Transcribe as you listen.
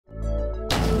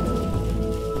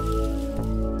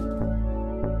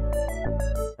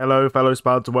Hello fellow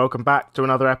Spuds, and welcome back to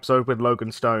another episode with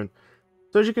Logan Stone.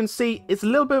 So as you can see, it's a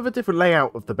little bit of a different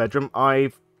layout of the bedroom.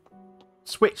 I've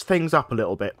switched things up a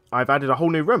little bit. I've added a whole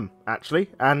new room,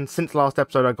 actually, and since last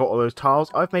episode I got all those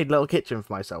tiles, I've made a little kitchen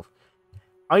for myself.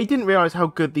 I didn't realise how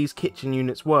good these kitchen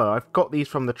units were. I've got these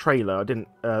from the trailer,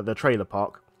 the trailer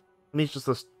park. And these are just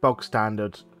the bog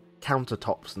standard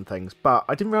countertops and things, but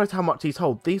I didn't realise how much these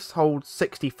hold. These hold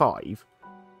 65,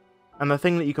 and the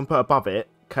thing that you can put above it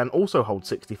can also hold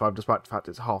 65, despite the fact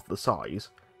it's half the size.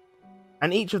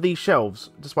 And each of these shelves,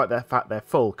 despite the fact they're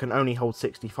full, can only hold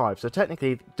 65. So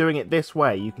technically, doing it this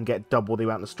way, you can get double the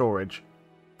amount of storage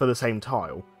for the same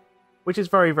tile, which is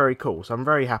very, very cool. So I'm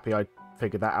very happy I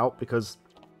figured that out, because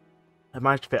I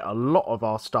managed to fit a lot of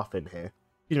our stuff in here.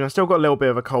 You know, I've still got a little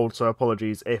bit of a cold, so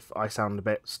apologies if I sound a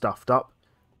bit stuffed up.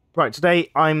 Right, today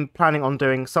I'm planning on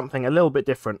doing something a little bit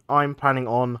different. I'm planning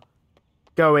on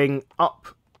going up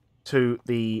to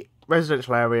the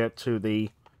residential area to the...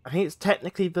 I think it's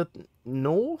technically the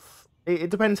north?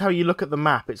 It depends how you look at the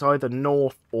map. It's either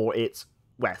north or it's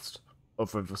west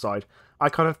of Riverside. I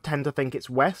kind of tend to think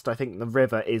it's west. I think the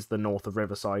river is the north of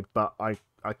Riverside, but I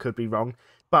could be wrong.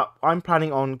 But I'm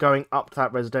planning on going up to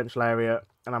that residential area,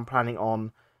 and I'm planning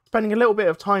on spending a little bit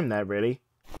of time there, really.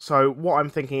 So what I'm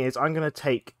thinking is I'm going to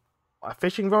take a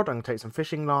fishing rod, I'm going to take some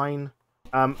fishing line,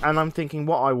 and I'm thinking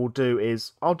what I will do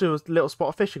is I'll do a little spot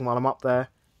of fishing while I'm up there,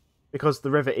 because the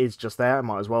river is just there. I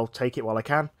might as well take it while I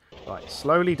can. Right,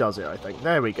 slowly does it, I think.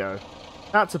 There we go.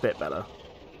 That's a bit better.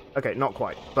 Okay, not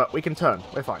quite, but we can turn.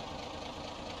 We're fine.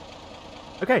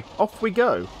 Okay, off we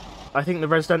go. I think the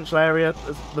residential area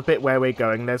is the bit where we're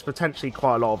going. There's potentially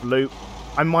quite a lot of loot.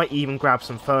 I might even grab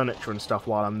some furniture and stuff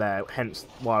while I'm there, hence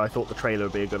why I thought the trailer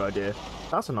would be a good idea.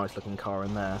 That's a nice looking car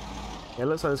in there. Yeah, it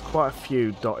looks like there's quite a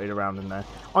few dotted around in there.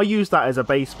 I used that as a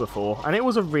base before, and it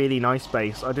was a really nice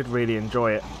base. I did really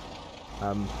enjoy it.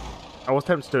 I was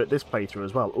tempted to do it this playthrough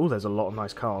as well. Oh, there's a lot of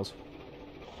nice cars.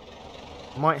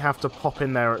 Might have to pop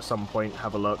in there at some point,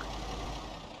 have a look.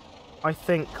 I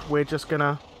think we're just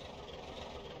gonna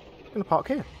park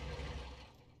here.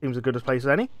 Seems as good a place as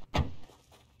any.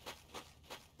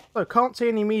 So, can't see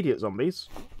any immediate zombies.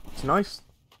 It's nice.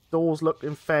 Doors look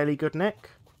in fairly good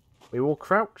nick. We will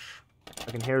crouch.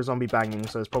 I can hear a zombie banging,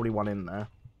 so there's probably one in there.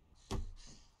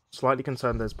 Slightly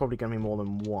concerned there's probably going to be more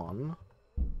than one.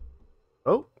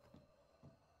 Oh.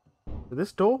 Is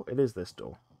this door? It is this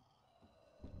door.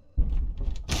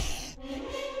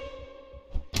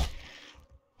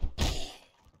 There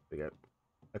we go.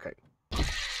 Okay.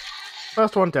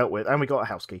 First one dealt with, and we got a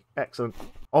house key. Excellent.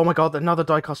 Oh my god, another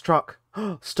die-cast truck.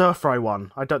 Stir-fry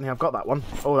one. I don't think I've got that one.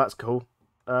 Oh, that's cool.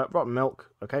 Rotten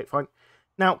milk. Okay, fine.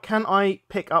 Now, can I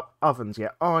pick up ovens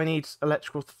yet? Oh, I need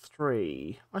electrical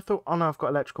 3. I thought... Oh no, I've got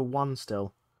electrical 1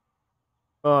 still.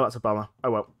 Oh, that's a bummer.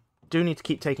 Oh well. Do need to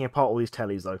keep taking apart all these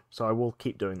tellies, though, so I will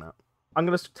keep doing that. I'm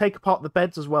going to take apart the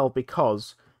beds as well,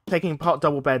 because taking apart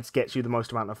double beds gets you the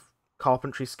most amount of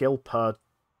carpentry skill per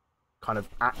kind of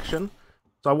action.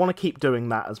 So I want to keep doing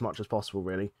that as much as possible,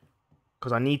 really.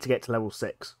 Because I need to get to level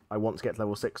 6. I want to get to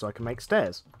level 6 so I can make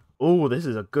stairs. Oh, this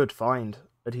is a good find.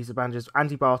 Adhesive bandages,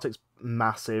 antibiotics,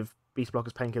 massive. Beast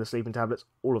blockers, painkillers, sleeping tablets.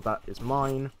 All of that is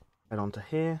mine. Head on to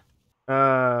here.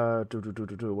 What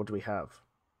do we have?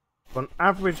 For an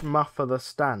average muffler the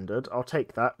standard, I'll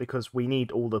take that because we need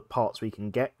all the parts we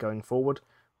can get going forward.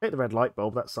 Take the red light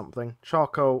bulb, that's something.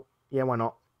 Charcoal, yeah, why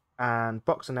not? And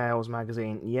box of nails,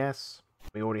 magazine, yes.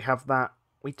 We already have that.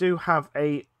 We do have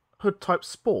a hood-type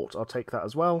sport. I'll take that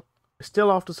as well. We're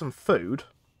still after some food.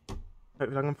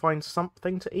 Hopefully I can find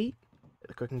something to eat. Get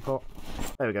the cooking pot.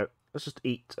 There we go. Let's just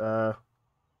eat that.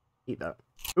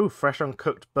 Ooh, fresh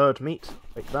uncooked bird meat.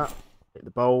 Take that. Take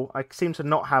the bowl. I seem to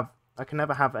not have... I can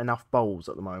never have enough bowls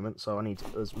at the moment, so I need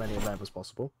as many of them as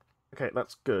possible. Okay,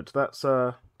 that's good. That's,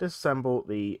 disassemble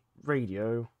the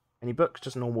radio. Any books?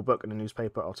 Just a normal book and a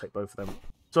newspaper. I'll take both of them.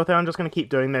 So I think I'm just going to keep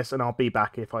doing this, and I'll be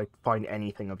back if I find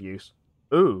anything of use.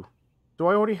 Ooh. Do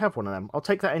I already have one of them? I'll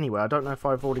take that anyway. I don't know if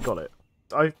I've already got it.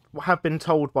 I have been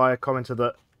told by a commenter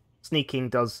that sneaking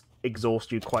does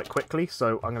exhaust you quite quickly,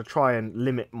 so I'm going to try and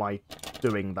limit my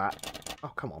doing that.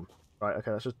 Oh, come on. Right,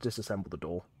 okay, let's just disassemble the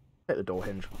door. Hit the door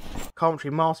hinge.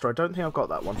 Carpentry Master, I don't think I've got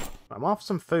that one. I'm after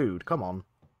some food, come on.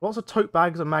 Lots of tote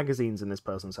bags and magazines in this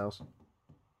person's house.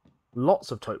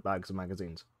 Lots of tote bags and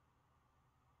magazines.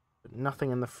 But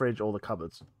nothing in the fridge or the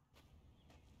cupboards.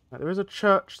 Now, there is a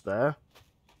church there.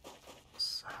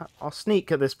 I'll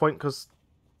sneak at this point, because...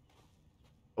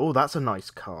 Oh, that's a nice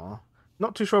car.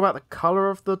 Not too sure about the colour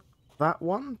of that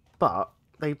one, but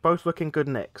they both look in good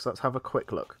nick, so let's have a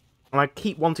quick look. And I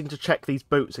keep wanting to check these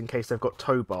boots in case they've got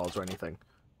tow bars or anything.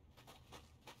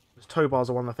 Just tow bars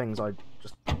are one of the things I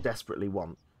just desperately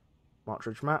want.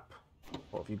 Martridge map.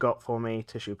 What have you got for me?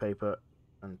 Tissue paper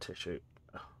and tissue.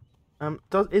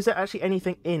 Is there actually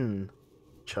anything in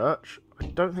church? I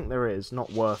don't think there is.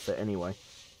 Not worth it anyway.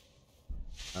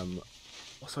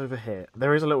 What's over here?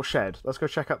 There is a little shed. Let's go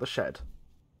check out the shed.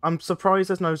 I'm surprised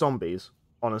there's no zombies,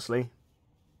 honestly.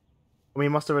 We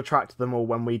must have attracted them all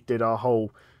when we did our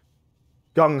whole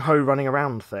gung-ho running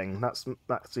around thing. That's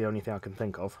the only thing I can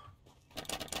think of.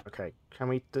 Okay, can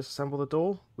we disassemble the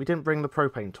door? We didn't bring the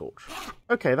propane torch.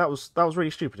 Okay, that was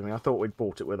really stupid of me. I thought we'd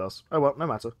brought it with us. Oh well, no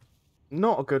matter.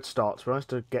 Not a good start, to be honest,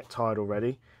 to get tired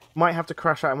already. Might have to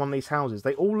crash out in one of these houses.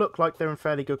 They all look like they're in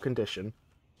fairly good condition.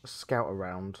 Let's scout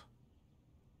around.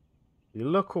 You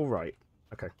look alright.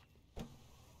 Okay. Here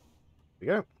we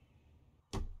go.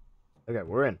 Okay,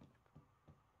 we're in.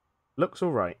 Looks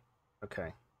alright.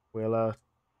 Okay. We'll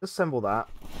disassemble that.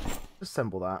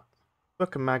 Disassemble that.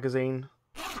 Book and magazine.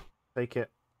 Take it.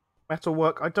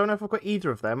 Metalwork. I don't know if I've got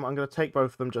either of them. I'm going to take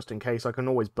both of them just in case. I can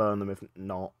always burn them if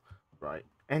not. Right.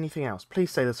 Anything else?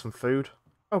 Please say there's some food.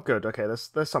 Oh, good. Okay,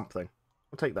 there's something.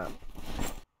 I'll take that.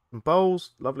 Some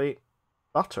bowls. Lovely.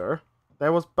 Butter.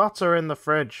 There was butter in the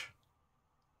fridge.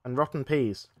 And rotten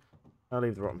peas. I'll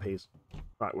leave the rotten peas.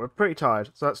 Right, we're pretty tired,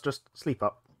 so let's just sleep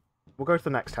up. We'll go to the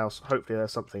next house. Hopefully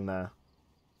there's something there.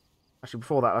 Actually,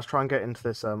 before that, let's try and get into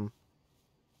this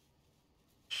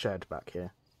shed back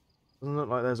here. Doesn't look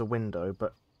like there's a window,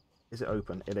 but is it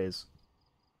open? It is.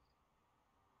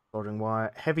 Soldering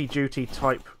wire. Heavy-duty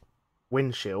type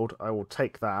windshield. I will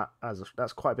take that.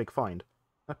 That's quite a big find.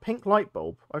 A pink light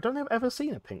bulb. I don't think I've ever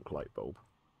seen a pink light bulb.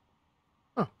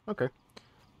 Oh, okay.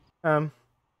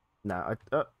 No,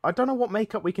 I don't know what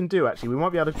makeup we can do, actually. We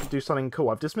might be able to do something cool.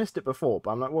 I've dismissed it before, but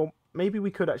I'm like, well, maybe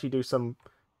we could actually do some...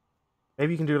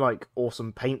 Maybe you can do, like,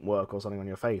 awesome paint work or something on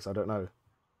your face. I don't know.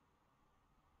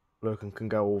 Logan can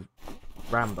go all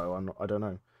Rambo. I don't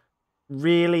know.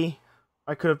 Really?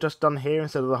 I could have just done here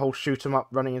instead of the whole shoot 'em up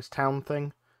running his town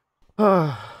thing?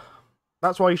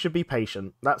 That's why you should be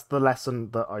patient. That's the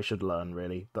lesson that I should learn,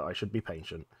 really. That I should be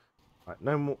patient. Right,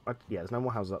 no more... yeah, there's no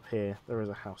more houses up here. There is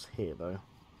a house here, though.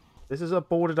 This is a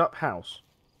boarded up house.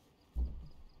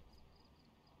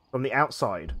 From the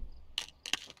outside.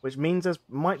 Which means there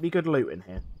might be good loot in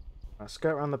here. Let's go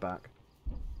around the back.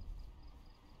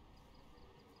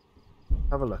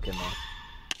 Have a look in there.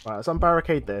 Right, let's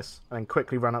unbarricade this and then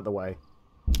quickly run out the way.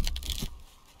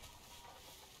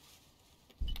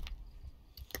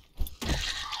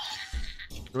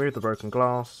 Remove the broken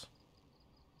glass.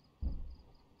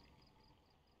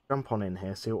 Jump on in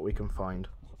here, see what we can find.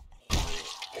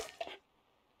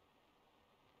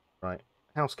 Right,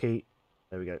 house key.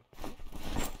 There we go.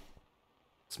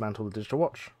 Dismantle the digital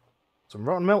watch. Some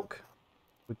rotten milk.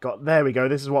 There we go,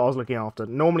 this is what I was looking after.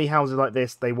 Normally houses like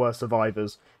this, they were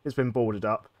survivors. It's been boarded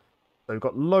up. So we've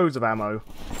got loads of ammo.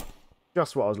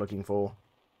 Just what I was looking for.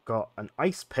 Got an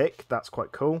ice pick, that's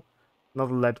quite cool.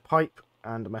 Another lead pipe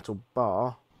and a metal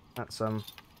bar. Let's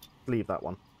leave that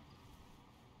one.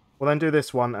 We'll then do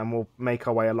this one and we'll make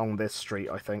our way along this street,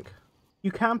 I think.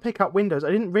 You can pick up windows.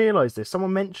 I didn't realise this.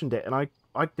 Someone mentioned it and I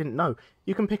didn't know.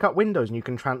 You can pick up windows and you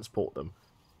can transport them.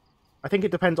 I think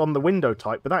it depends on the window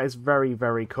type, but that is very,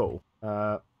 very cool.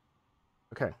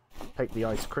 Okay. Take the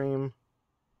ice cream.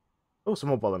 Oh, some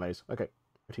more bolognese. Okay.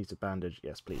 Adhesive bandage.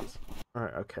 Yes, please.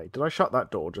 Alright, okay. Did I shut that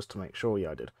door just to make sure?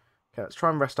 Yeah, I did. Okay, let's try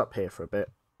and rest up here for a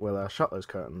bit. We'll shut those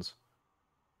curtains.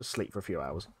 Just sleep for a few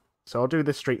hours. So I'll do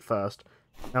this street first,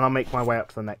 and I'll make my way up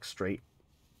to the next street,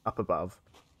 up above.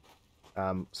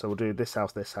 So we'll do this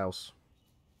house,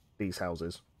 these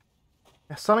houses.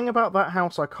 There's something about that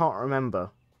house I can't remember.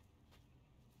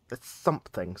 There's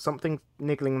something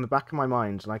niggling in the back of my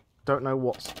mind, and I don't know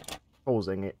what's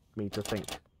causing me to think.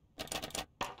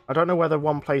 I don't know whether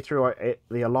one playthrough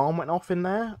the alarm went off in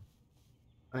there,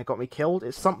 and it got me killed.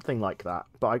 It's something like that,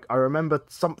 but I remember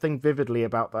something vividly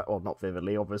about that. Well, not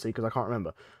vividly, obviously, because I can't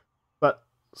remember. But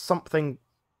something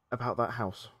about that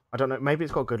house. I don't know, maybe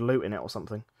it's got good loot in it or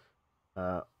something.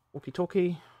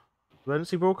 Walkie-talkie.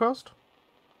 Emergency broadcast?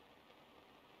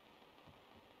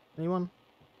 Anyone?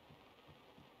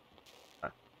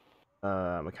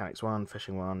 Mechanics 1,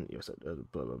 fishing 1,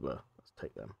 blah blah blah. Let's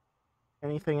take them.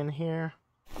 Anything in here?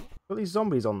 Got these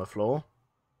zombies on the floor.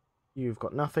 You've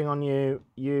got nothing on you.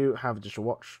 You have a digital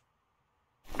watch.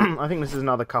 I think this is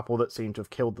another couple that seem to have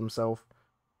killed themselves.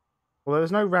 Although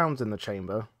there's no rounds in the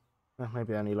chamber.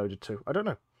 Maybe they only loaded 2. I don't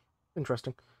know.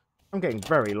 Interesting. I'm getting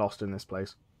very lost in this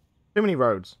place. Too many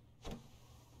roads.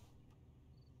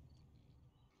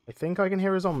 I think I can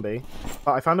hear a zombie.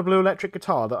 But I found a blue electric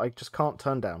guitar that I just can't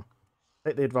turn down.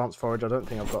 Take the advanced forage. I don't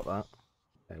think I've got that.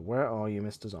 Okay, where are you,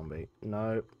 Mr. Zombie?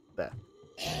 No. There.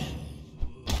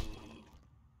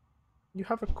 You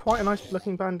have quite a nice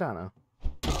looking bandana.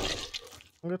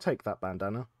 I'm going to take that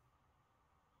bandana.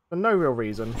 For no real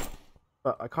reason,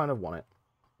 but I kind of want it.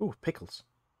 Ooh, pickles.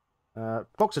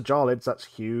 Box of jar lids, that's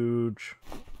huge.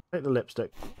 Take the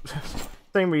lipstick.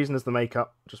 Same reason as the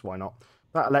makeup, just why not?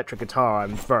 That electric guitar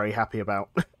I'm very happy about.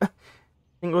 I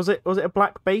think was it a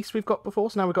black bass we've got before?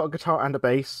 So now we've got a guitar and a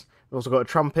bass. We've also got a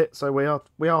trumpet, so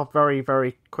we are very,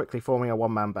 very quickly forming a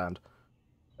one-man band.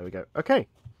 There we go. Okay.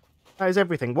 That is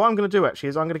everything. What I'm going to do, actually,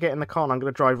 is I'm going to get in the car and I'm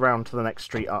going to drive round to the next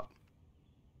street up.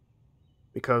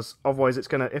 Because otherwise it's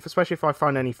going to... especially if I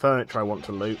find any furniture I want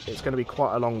to loot, it's going to be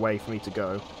quite a long way for me to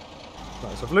go.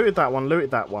 Right, so I've looted that one,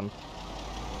 looted that one.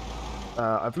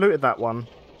 I've looted that one.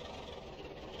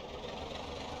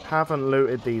 Haven't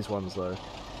looted these ones, though.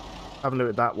 Haven't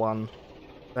looted that one.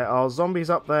 There are zombies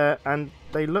up there, and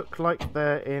they look like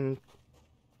they're in...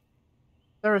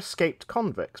 they're escaped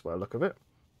convicts, by the look of it.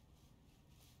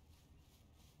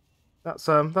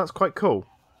 That's quite cool.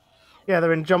 Yeah,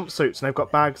 they're in jumpsuits, and they've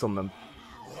got bags on them.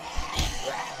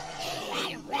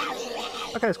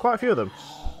 Okay, there's quite a few of them.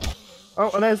 Oh,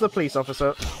 and there's the police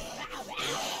officer.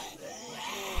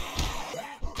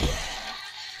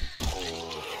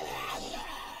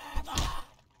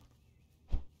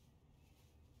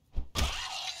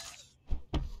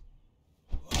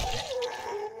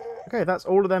 Okay, that's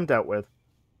all of them dealt with.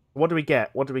 What do we get?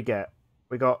 What do we get?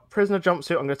 We got prisoner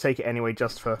jumpsuit. I'm going to take it anyway,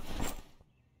 just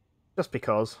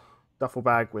because. Duffel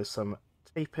bag with some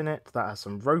tape in it. That has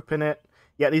some rope in it.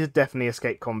 Yeah, these are definitely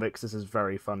escaped convicts. This is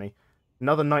very funny.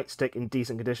 Another nightstick in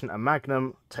decent condition. A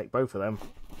magnum. Take both of them.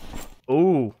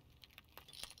 Ooh.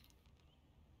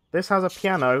 This has a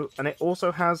piano, and it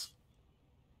also has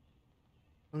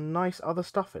some nice other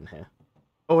stuff in here.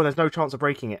 Oh, and there's no chance of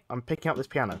breaking it. I'm picking up this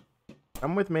piano.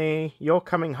 Come with me. You're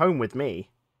coming home with me.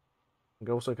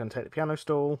 I'm also going to take the piano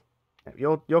stool.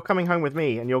 You're coming home with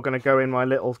me, and you're going to go in my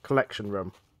little collection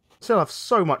room. Still have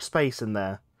so much space in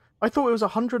there. I thought it was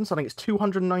 100 and something. It's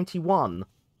 291.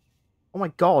 Oh my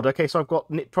god. Okay, so I've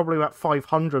got probably about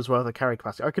 500's worth of carry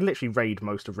capacity. I could literally raid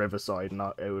most of Riverside, and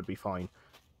it would be fine.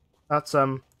 That's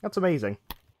amazing.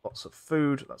 Lots of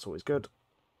food. That's always good.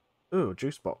 Ooh,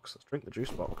 juice box. Let's drink the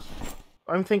juice box.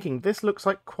 I'm thinking this looks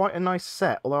like quite a nice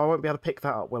set, although I won't be able to pick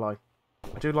that up, will I?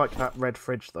 I do like that red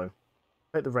fridge, though.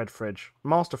 Take the red fridge.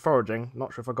 Master foraging.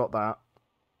 Not sure if I got that.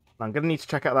 I'm going to need to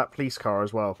check out that police car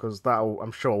as well, because that,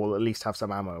 I'm sure, will at least have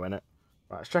some ammo in it.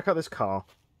 Right, let's check out this car.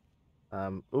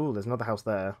 Ooh, there's another house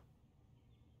there.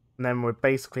 And then we're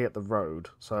basically at the road,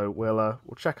 so we'll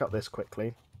check out this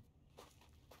quickly.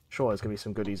 Sure, there's going to be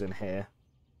some goodies in here.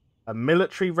 A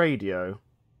military radio.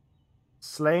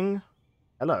 Sling.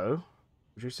 Hello.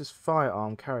 Reduces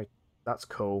firearm carry. That's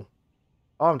cool.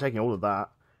 Oh, I'm taking all of that.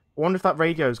 I wonder if that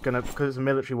radio is going to, because it's a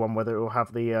military one, whether it will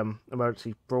have the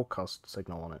emergency broadcast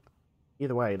signal on it.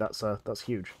 Either way, that's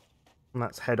huge. And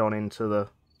let's head on into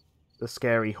the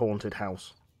scary haunted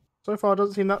house. So far, it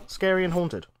doesn't seem that scary and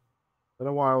haunted. Don't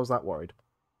know why I was that worried.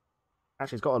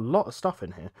 Actually, it's got a lot of stuff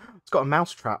in here. It's got a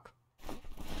mouse trap.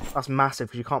 That's massive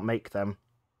because you can't make them.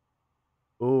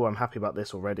 Ooh, I'm happy about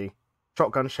this already.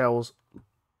 Shotgun shells.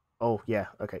 Oh, yeah.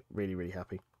 Okay, really, really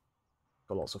happy.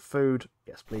 Got lots of food.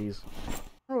 Yes, please.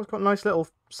 Oh, it's got a nice little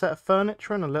set of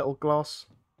furniture and a little glass.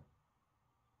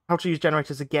 How to use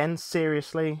generators again?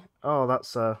 Seriously? Oh,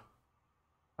 that's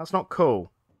not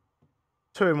cool.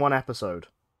 2 in 1 episode.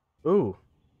 Ooh.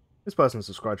 This person's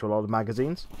subscribed to a lot of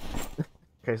magazines.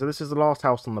 Okay, so this is the last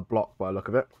house on the block by the look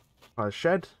of it. A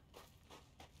shed.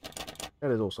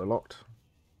 Shed is also locked.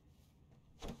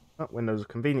 Oh, windows are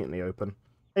conveniently open.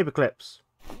 Paper clips.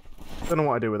 Don't know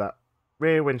what I do with that.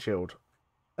 Rear windshield.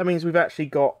 That means we've actually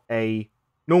got a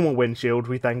normal windshield.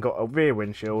 We've then got a rear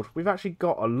windshield. We've actually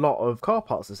got a lot of car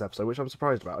parts this episode, which I'm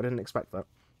surprised about. I didn't expect that.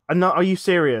 And no, are you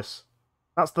serious?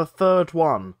 That's the 3rd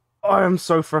one. I am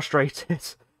so frustrated.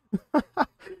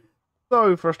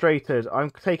 So frustrated. I'm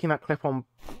taking that clip-on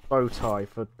bow tie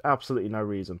for absolutely no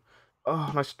reason. Oh,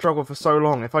 and I struggled for so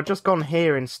long. If I'd just gone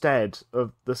here instead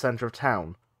of the centre of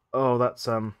town. Oh, that's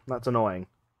annoying.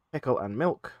 Pickle and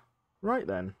milk. Right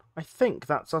then. I think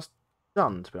that's us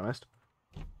done, to be honest.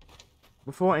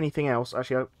 Before anything else,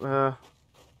 actually,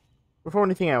 before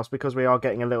anything else, because we are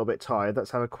getting a little bit tired,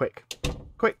 let's have a quick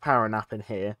power nap in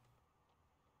here.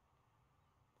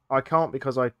 I can't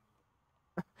because I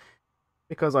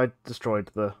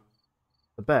destroyed the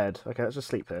bed. Okay, let's just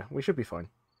sleep here. We should be fine.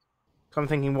 So I'm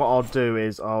thinking what I'll do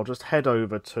is I'll just head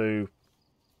over to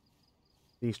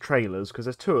these trailers, because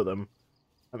there's 2 of them.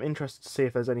 I'm interested to see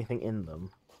if there's anything in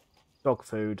them. Dog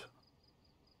food.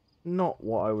 Not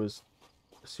what I was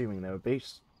assuming there would be.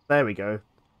 There we go.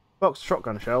 Box of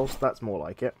shotgun shells, that's more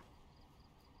like it.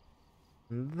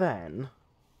 And then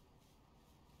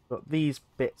got these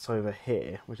bits over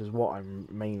here, which is what I'm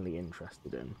mainly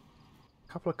interested in.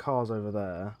 A couple of cars over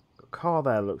there. Got a car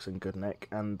there looks in good nick,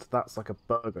 and that's like a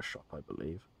burger shop, I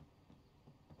believe.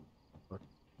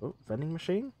 Oh, vending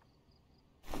machine?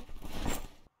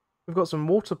 We've got some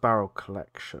water barrel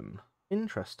collection.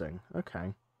 Interesting.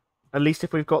 Okay. At least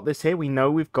if we've got this here, we know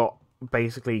we've got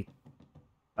basically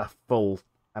a full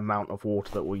amount of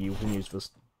water that we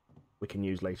can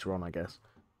use later on, I guess.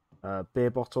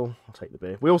 Beer bottle. I'll take the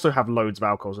beer. We also have loads of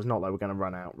alcohol, so it's not like we're going to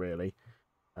run out, really.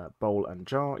 Bowl and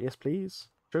jar. Yes, please.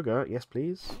 Sugar. Yes,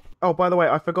 please. Oh, by the way,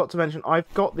 I forgot to mention,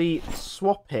 I've got the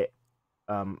Swap It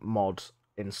mod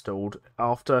installed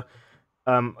after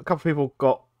a couple of people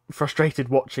got frustrated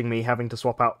watching me having to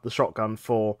swap out the shotgun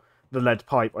for the lead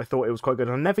pipe. I thought it was quite good.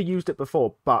 I never used it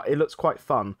before, but it looks quite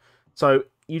fun. So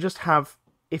you just have,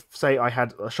 if say I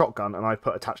had a shotgun and I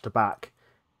put attached to back,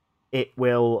 it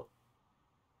will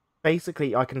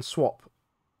basically, I can swap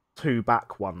 2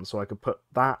 back ones. So I could put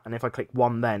that, and if I click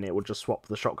 1 then it would just swap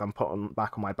the shotgun put on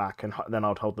back on my back, and then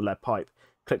I'd hold the lead pipe.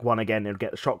 Click 1 again, it would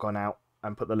get the shotgun out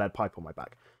and put the lead pipe on my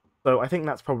back. So I think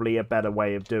that's probably a better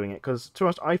way of doing it, because to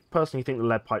us, I personally think the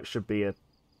lead pipe should be a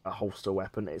holster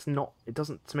weapon. It's not, it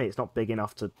doesn't, to me, it's not big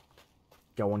enough to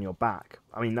go on your back.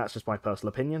 I mean, that's just my personal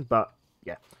opinion, but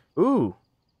yeah. Ooh,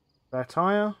 spare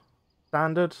tire,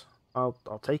 standard. I'll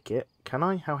take it. Can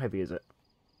I? How heavy is it?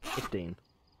 15.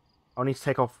 I'll need to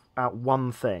take out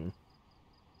one thing.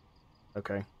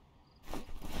 Okay.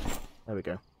 There we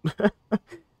go.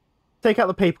 Take out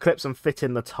the paper clips and fit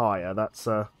in the tire. That's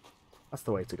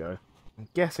the way to go. I'm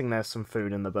guessing there's some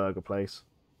food in the burger place.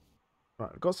 Right,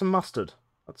 I've got some mustard.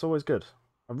 That's always good.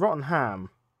 A rotten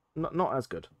ham. Not as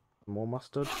good. More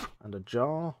mustard and a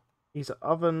jar. These are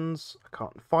ovens. I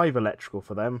can't. 5 electrical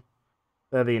for them.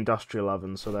 They're the industrial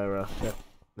ovens, so they're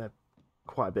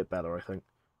quite a bit better, I think.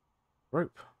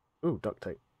 Rope. Ooh, duct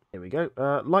tape. Here we go.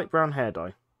 Light brown hair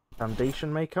dye.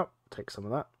 Foundation makeup. Take some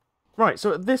of that. Right,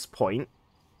 so at this point,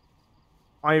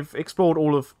 I've explored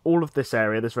all of this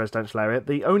area, this residential area.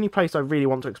 The only place I really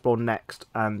want to explore next,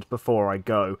 and before I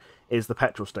go, is the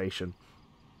petrol station.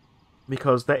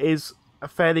 Because there is a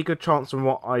fairly good chance from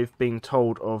what I've been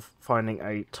told of finding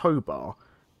a tow bar.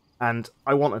 And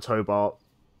I want a tow bar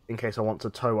in case I want to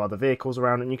tow other vehicles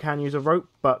around, and you can use a rope,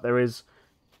 but there is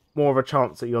more of a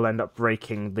chance that you'll end up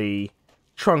breaking the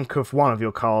trunk of one of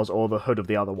your cars or the hood of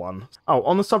the other one. Oh,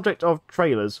 on the subject of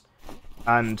trailers,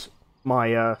 and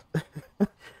my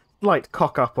slight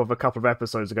cock-up of a couple of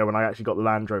episodes ago when I actually got the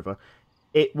Land Rover,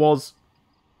 it was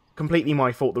completely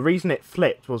my fault. The reason it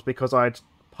flipped was because I'd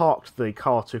parked the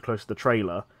car too close to the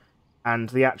trailer, and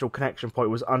the actual connection point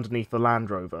was underneath the Land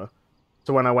Rover.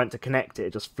 So when I went to connect it,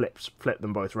 it just flipped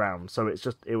them both round. So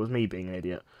it was me being an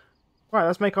idiot. Right,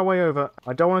 let's make our way over.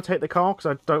 I don't want to take the car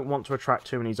because I don't want to attract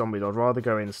too many zombies. I'd rather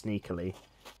go in sneakily.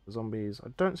 Zombies. I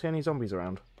don't see any zombies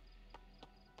around.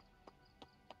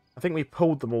 I think we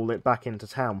pulled them all back into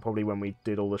town probably when we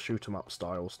did all the shoot 'em up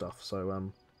style stuff. So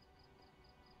well,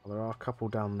 there are a couple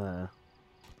down there.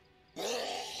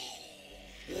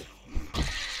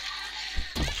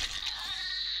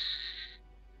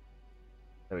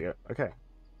 There we go. Okay.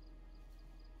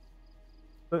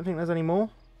 Don't think there's any more.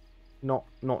 Not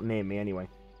near me anyway.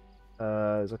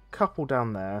 There's a couple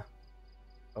down there.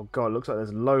 Oh god, it looks like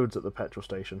there's loads at the petrol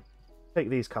station. Take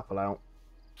these couple out.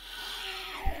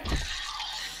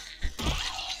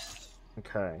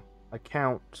 Okay. I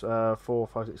count 4,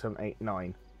 5, 6, 7, 8,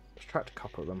 9. Let's track a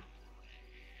couple of them.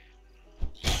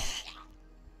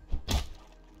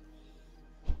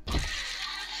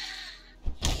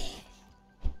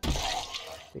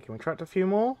 Okay, can we track a few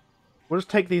more? We'll just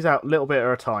take these out a little bit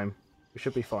at a time. We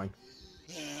should be fine.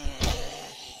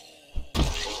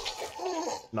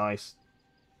 Nice.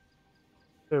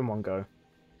 2 in one go.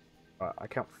 Right, I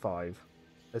count 5.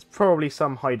 There's probably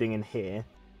some hiding in here.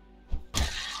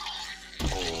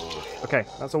 Okay,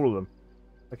 that's all of them.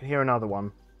 I can hear another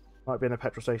one. Might be in the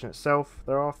petrol station itself.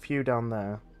 There are a few down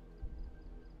there.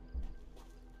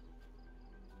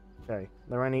 Okay, are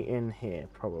there any in here?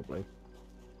 Probably.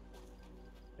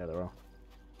 Yeah, there are.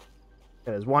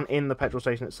 Okay, there's one in the petrol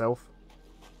station itself.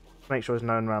 Make sure there's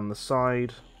no one around the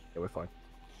side. Yeah, we're fine.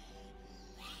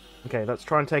 Okay, let's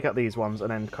try and take out these ones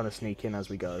and then kind of sneak in as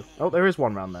we go. Oh, there is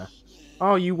one round there.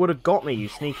 Oh, you would have got me, you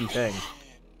sneaky thing.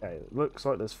 Okay, it looks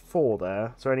like there's 4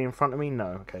 there. Is there any in front of me?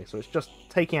 No. Okay, so it's just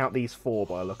taking out these 4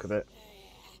 by the look of it.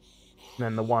 And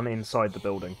then the one inside the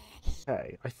building.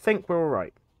 Okay, I think we're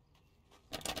alright.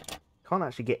 Can't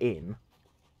actually get in.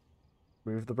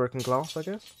 Move the broken glass, I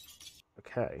guess?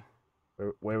 Okay.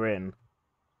 We're in.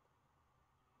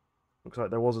 Looks like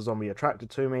there was a zombie attracted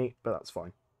to me, but that's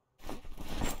fine.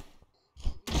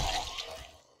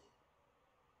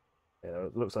 Yeah,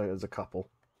 it looks like there's a couple.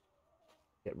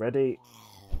 Get ready.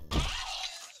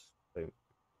 Boom.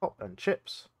 Pop and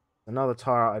chips. Another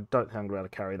tire. I don't think I'm going to be able to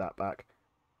carry that back.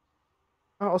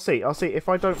 Oh, I'll see. I'll see. If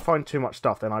I don't find too much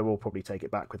stuff, then I will probably take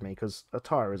it back with me, because a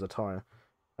tire is a tire.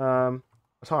 A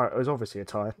tire is obviously a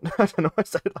tire. I don't know why I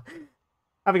said that.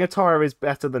 Having a tire is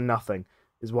better than nothing,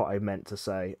 is what I meant to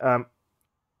say.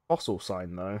 Fossil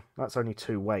sign, though. That's only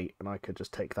 2 weight, and I could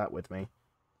just take that with me.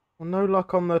 Well, no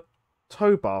luck on the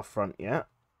tow bar front yet.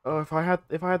 Oh, if I had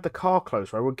the car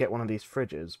closer, I would get one of these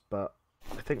fridges, but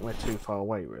I think we're too far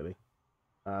away, really.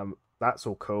 That's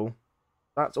all cool.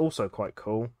 That's also quite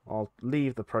cool. I'll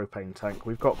leave the propane tank.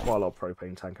 We've got quite a lot of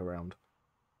propane tank around.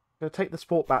 I'm gonna take the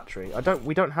sport battery.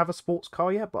 We don't have a sports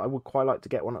car yet, but I would quite like to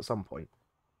get one at some point.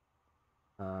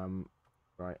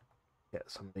 Right.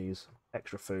 Get some of these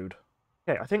extra food.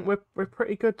 Okay, I think we're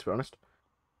pretty good, to be honest.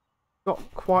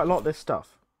 Got quite a lot of this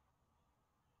stuff.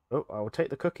 Oh, I will take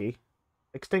the cookie.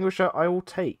 Extinguisher, I will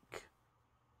take.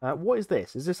 What is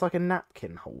this? Is this like a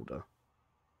napkin holder?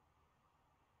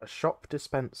 A shop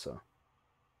dispenser.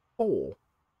 4.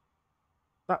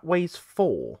 That weighs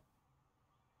 4.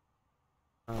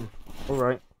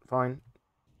 Alright, fine.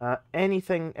 Any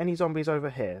zombies over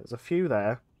here? There's a few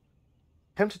there.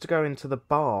 Tempted to go into the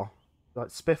bar. Like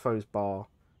Spiffo's bar.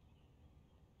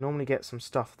 Normally get some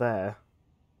stuff there.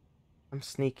 I'm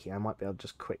sneaky. I might be able to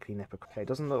just quickly nip a... Okay,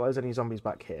 doesn't look like there's any zombies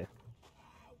back here.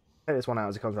 Take this one out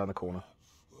as it comes around the corner.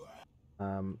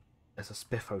 There's a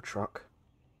Spiffo truck.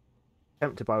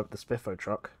 Tempted by the Spiffo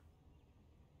truck.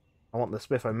 I want the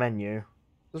Spiffo menu.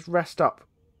 Just rest up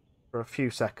for a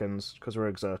few seconds because we're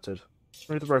exerted.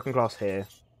 Remove the broken glass here.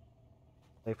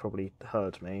 They probably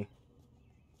heard me.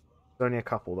 There's only a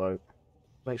couple though.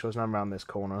 Make sure there's none around this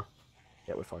corner.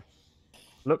 Yeah, we're fine.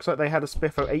 Looks like they had a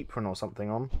Spiffo apron or something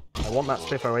on. I want that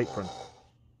Spiffo apron.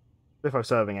 Spiffo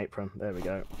serving apron. There we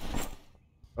go.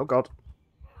 Oh god.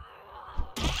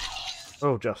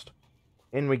 Oh, just.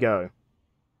 In we go.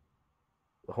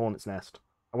 The hornet's nest.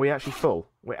 Are we actually full?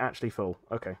 We're actually full.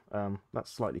 Okay,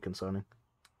 that's slightly concerning.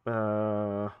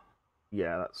 Yeah,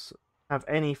 that's... Have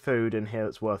any food in here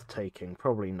that's worth taking?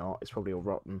 Probably not. It's probably all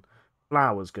rotten.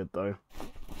 Flour's good, though.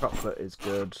 Chocolate is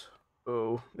good.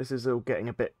 Oh, this is all getting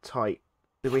a bit tight.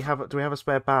 Do we have a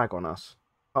spare bag on us?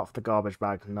 Apart from the garbage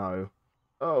bag, no.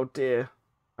 Oh, dear.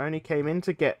 I only came in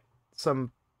to get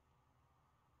some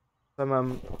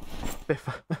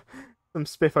Spiffo, some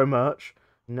Spiffo merch.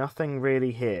 Nothing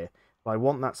really here. But I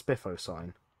want that Spiffo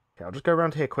sign. Okay, I'll just go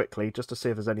around here quickly just to see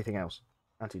if there's anything else.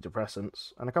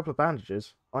 Antidepressants. And a couple of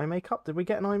bandages. Eye makeup? Did we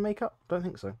get an eye makeup? Don't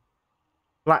think so.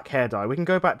 Black hair dye. We can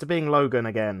go back to being Logan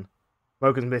again.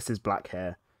 Logan misses black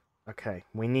hair. Okay,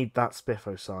 we need that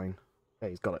Spiffo sign. Okay,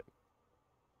 he's got it.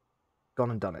 Gone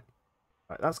and done it.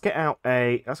 Right, let's get out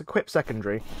a... That's equip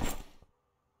secondary.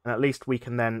 And at least we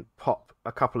can then pop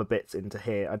a couple of bits into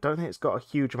here. I don't think it's got a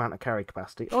huge amount of carry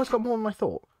capacity. Oh, it's got more than I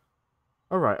thought.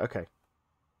 Alright, okay.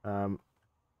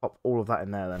 Pop all of that in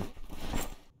there then.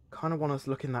 Kind of want us to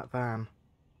look in that van.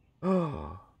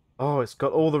 Oh, it's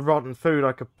got all the rotten food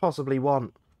I could possibly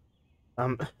want.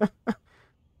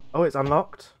 Oh, it's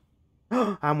unlocked.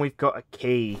 And we've got a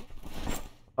key.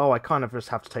 Oh, I kind of just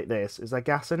have to take this. Is there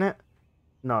gas in it?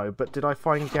 No, but did I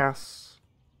find gas?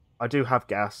 I do have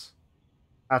gas.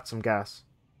 Add some gas.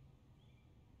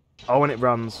 Oh, and it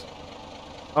runs.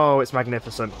 Oh, it's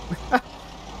magnificent.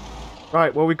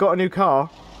 Right, well, we've got a new car.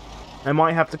 I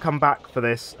might have to come back for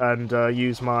this and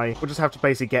use my... We'll just have to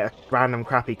basically get a random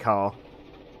crappy car.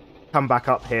 Come back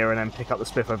up here and then pick up the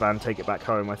Spiffo van and take it back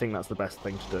home. I think that's the best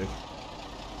thing to do.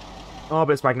 Oh,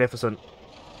 but it's magnificent.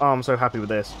 Oh, I'm so happy with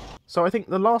this. So I think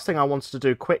the last thing I wanted to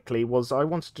do quickly was I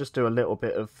wanted to just do a little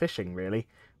bit of fishing, really.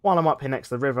 While I'm up here next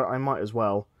to the river, I might as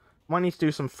well. Might need to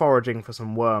do some foraging for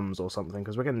some worms or something,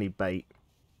 because we're going to need bait.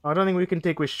 I don't think we can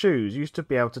dig with shoes. You used to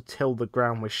be able to till the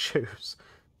ground with shoes.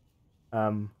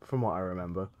 From what I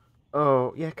remember.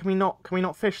 Oh, yeah, can we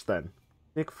not fish then?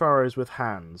 Dig furrows with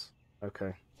hands.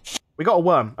 Okay. We got a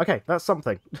worm. Okay, that's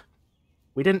something.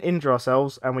 We didn't injure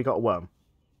ourselves, and we got a worm.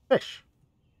 Fish.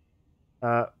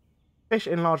 Fish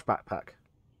in large backpack.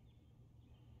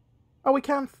 Oh, we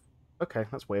can... Okay,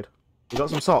 that's weird. We got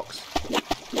some socks.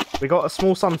 We got a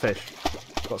small sunfish.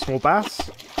 Got a small bass.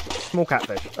 Small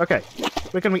catfish. Okay.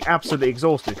 We're going to be absolutely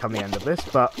exhausted come the end of this,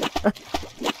 but...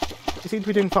 we seem to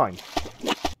be doing fine.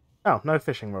 Oh, no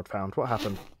fishing rod found. What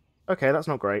happened? Okay, that's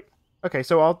not great. Okay,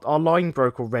 so our line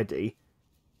broke already.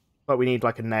 But we need,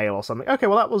 like, a nail or something. Okay,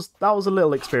 well, that was a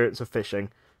little experience of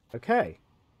fishing. Okay.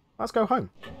 Let's go home.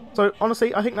 So,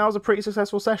 honestly, I think that was a pretty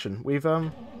successful session. We've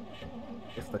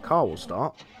if the car will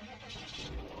start.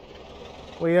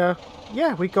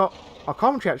 Yeah, we got... Our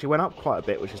commentary actually went up quite a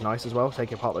bit, which is nice as well,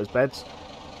 taking apart those beds.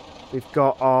 We've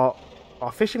got our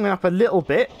fishing went up a little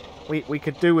bit. We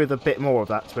could do with a bit more of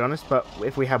that, to be honest, but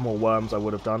if we had more worms, I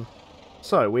would have done.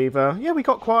 So, we've, yeah, we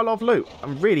got quite a lot of loot.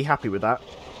 I'm really happy with that.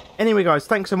 Anyway, guys,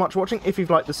 thanks so much for watching. If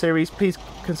you've liked the series, please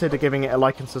consider giving it a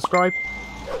like and subscribe.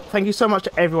 Thank you so much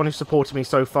to everyone who's supported me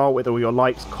so far with all your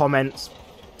likes, comments,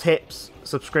 tips,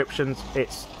 subscriptions.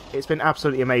 It's been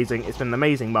absolutely amazing. It's been an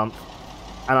amazing month,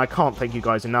 and I can't thank you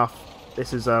guys enough.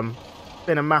 This has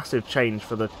been a massive change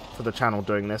for the channel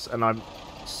doing this, and I'm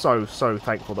so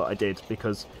thankful that I did,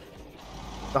 because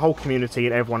the whole community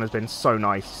and everyone has been so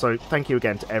nice. So thank you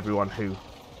again to everyone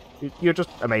you're just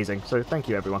amazing. So thank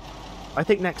you, everyone. I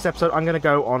think next episode I'm going to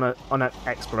go on an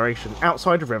exploration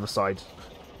outside of Riverside.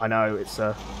 I know it's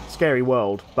a scary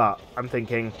world, but I'm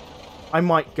thinking I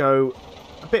might go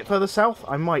a bit further south.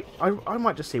 I might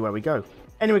just see where we go.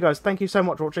 Anyway, guys, thank you so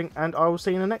much for watching, and I will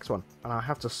see you in the next one. And I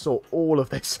have to sort all of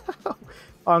this out.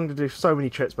 I'm going to do so many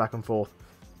trips back and forth.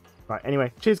 Right,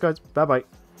 anyway, cheers, guys.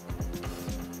 Bye-bye.